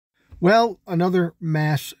Well, another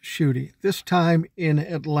mass shooting, this time in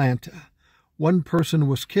Atlanta. One person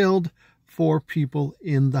was killed, 4 people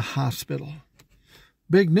in the hospital.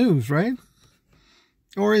 Big news, right?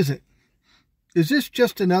 Or is it? Is this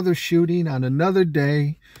just another shooting on another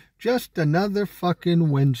day, just another fucking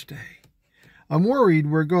Wednesday? I'm worried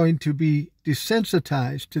we're going to be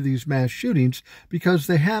desensitized to these mass shootings because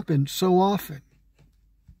they happen so often.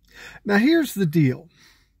 Now, here's the deal.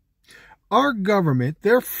 Our government,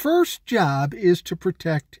 their first job is to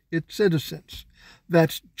protect its citizens.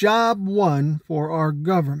 That's job one for our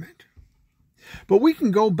government. But we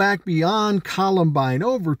can go back beyond Columbine,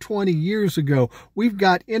 over 20 years ago. We've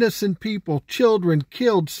got innocent people, children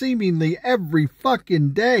killed seemingly every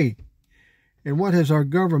fucking day. And what has our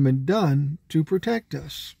government done to protect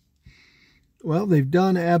us? Well, they've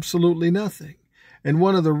done absolutely nothing. And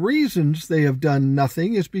one of the reasons they have done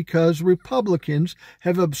nothing is because Republicans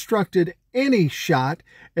have obstructed any shot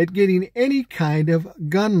at getting any kind of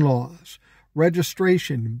gun laws,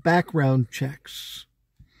 registration, background checks.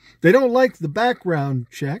 They don't like the background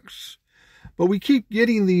checks, but we keep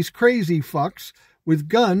getting these crazy fucks with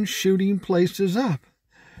guns shooting places up.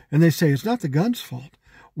 And they say it's not the gun's fault.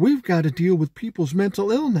 We've got to deal with people's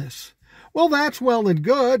mental illness. Well, that's well and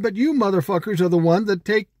good, but you motherfuckers are the one that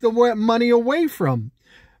take the money away from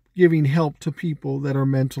giving help to people that are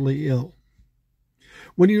mentally ill.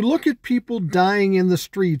 When you look at people dying in the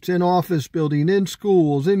streets, in office buildings, in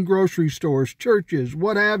schools, in grocery stores, churches,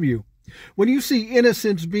 what have you, when you see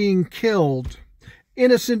innocents being killed,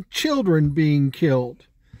 innocent children being killed,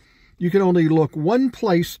 you can only look one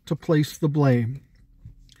place to place the blame.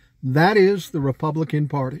 That is the Republican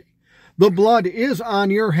Party. The blood is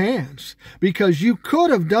on your hands because you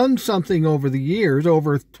could have done something over the years,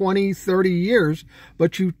 over 20, 30 years,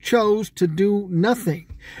 but you chose to do nothing.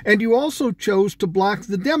 And you also chose to block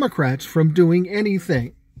the Democrats from doing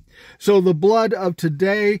anything. So the blood of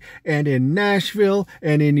today and in Nashville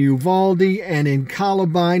and in Uvalde and in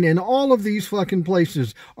Columbine and all of these fucking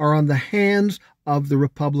places are on the hands of the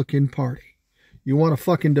Republican Party. You want to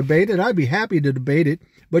fucking debate it? I'd be happy to debate it,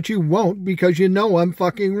 but you won't because you know I'm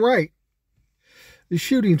fucking right. The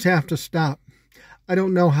shootings have to stop. I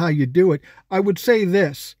don't know how you do it. I would say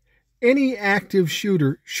this. Any active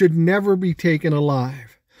shooter should never be taken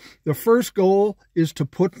alive. The first goal is to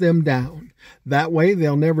put them down. That way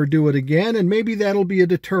they'll never do it again, and maybe that'll be a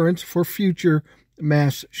deterrence for future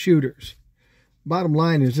mass shooters. Bottom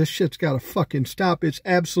line is this shit's got to fucking stop. It's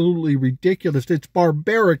absolutely ridiculous. It's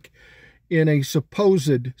barbaric in a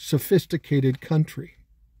supposed sophisticated country.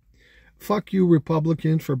 Fuck you,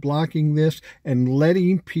 Republicans, for blocking this and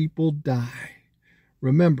letting people die.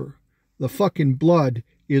 Remember, the fucking blood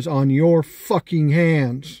is on your fucking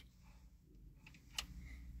hands.